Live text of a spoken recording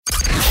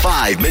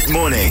5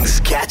 mid-mornings.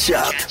 Catch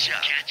up.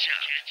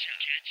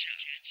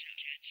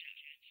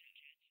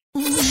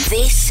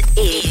 This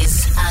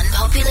is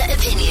Unpopular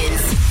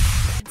Opinions.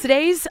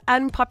 Today's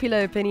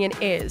unpopular opinion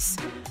is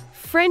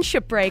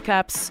friendship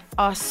breakups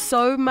are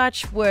so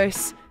much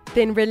worse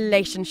than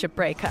relationship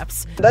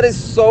breakups. That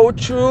is so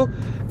true.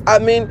 I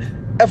mean,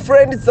 a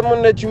friend is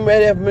someone that you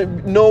may have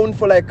known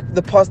for like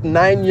the past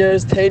 9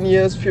 years, 10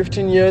 years,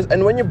 15 years.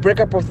 And when you break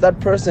up with that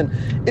person,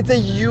 it's a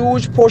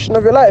huge portion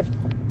of your life.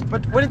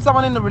 But when it's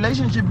someone in a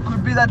relationship, it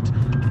could be that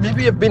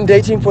maybe you've been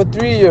dating for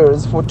 3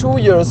 years, for 2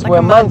 years, for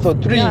a month or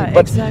three. Yeah,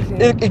 but exactly.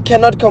 it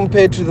cannot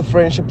compare to the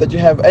friendship that you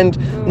have. And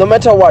no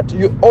matter what,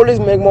 you always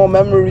make more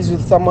memories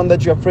with someone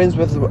that you're friends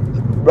with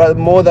rather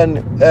more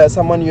than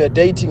someone you're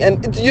dating.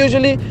 And it's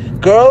usually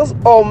girls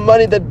or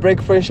money that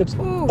break friendships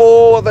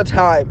all the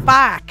time.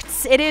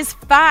 Facts. It is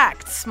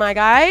facts, my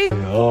guy.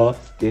 Oh,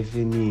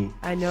 Stephanie.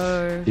 I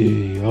know.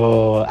 You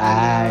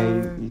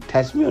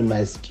touched me on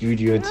my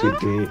studio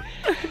today.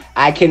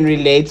 I can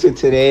relate to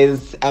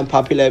today's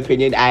unpopular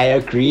opinion. I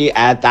agree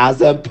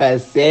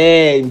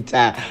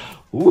 1,000%.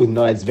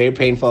 No, it's very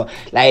painful.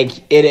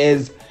 Like,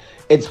 it's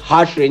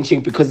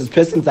heart-wrenching because this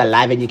person's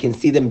alive and you can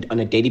see them on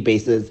a daily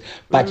basis,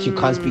 but you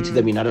can't speak to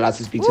them. You're not allowed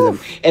to speak to them.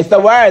 It's the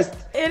worst.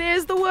 It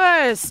is the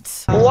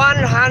worst.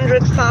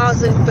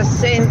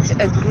 100,000%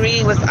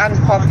 agree with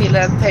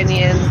unpopular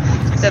opinion.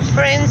 The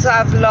friends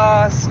I've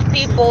lost,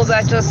 people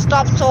that just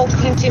stop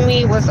talking to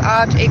me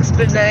without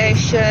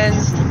explanation.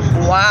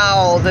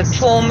 Wow, the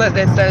trauma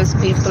that those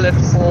people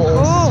have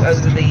caused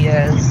over the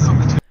years.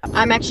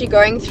 I'm actually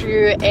going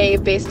through a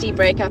bestie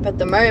breakup at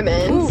the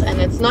moment,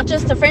 and it's not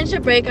just a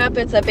friendship breakup,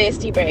 it's a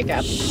bestie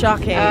breakup.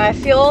 Shocking. I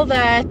feel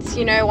that,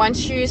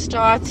 once you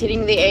start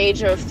hitting the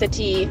age of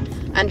 30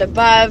 and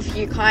above,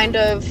 you kind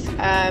of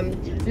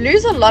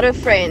lose a lot of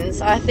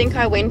friends. I think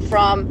I went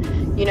from,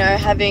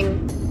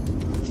 having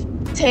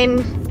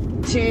 15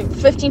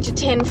 to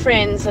 10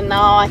 friends, and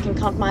now I can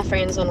count my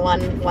friends on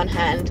one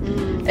hand.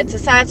 It's a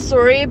sad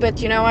story,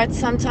 but you know what?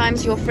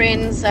 Sometimes your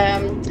friends,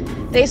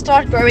 they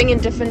start growing in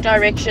different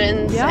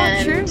directions,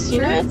 and true.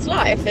 It's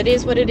life. It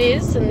is what it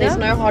is, and there's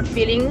no hard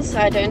feelings.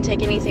 I don't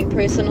take anything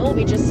personal.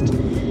 We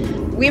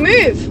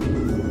move.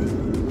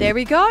 There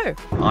we go.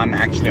 I'm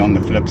actually on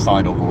the flip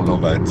side of all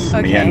of it.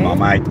 Okay. Me and my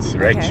mate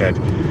Richard,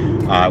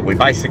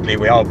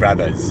 we are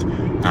brothers.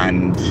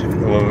 And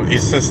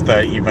his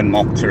sister even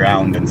mocked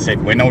around and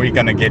said, when are we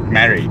going to get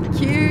married?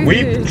 Cute.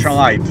 We've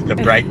tried the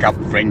breakup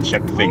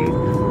friendship thing.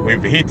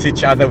 We've hit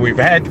each other. We've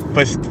had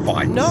fist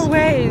fights. No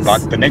ways.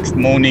 But the next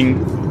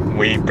morning,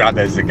 we're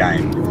brothers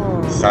again.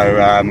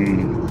 So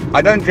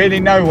I don't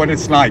really know what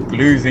it's like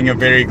losing a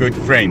very good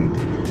friend.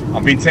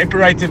 I've been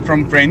separated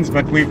from friends,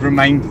 but we've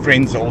remained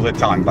friends all the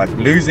time. But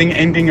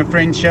ending a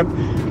friendship,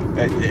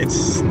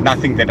 it's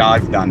nothing that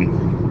I've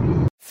done.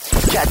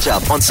 Catch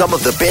up on some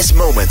of the best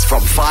moments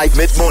from 5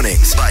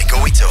 mid-mornings by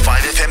going to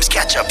 5FM's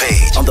catch-up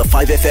page on the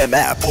 5FM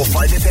app or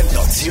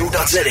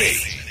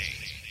 5FM.co.za.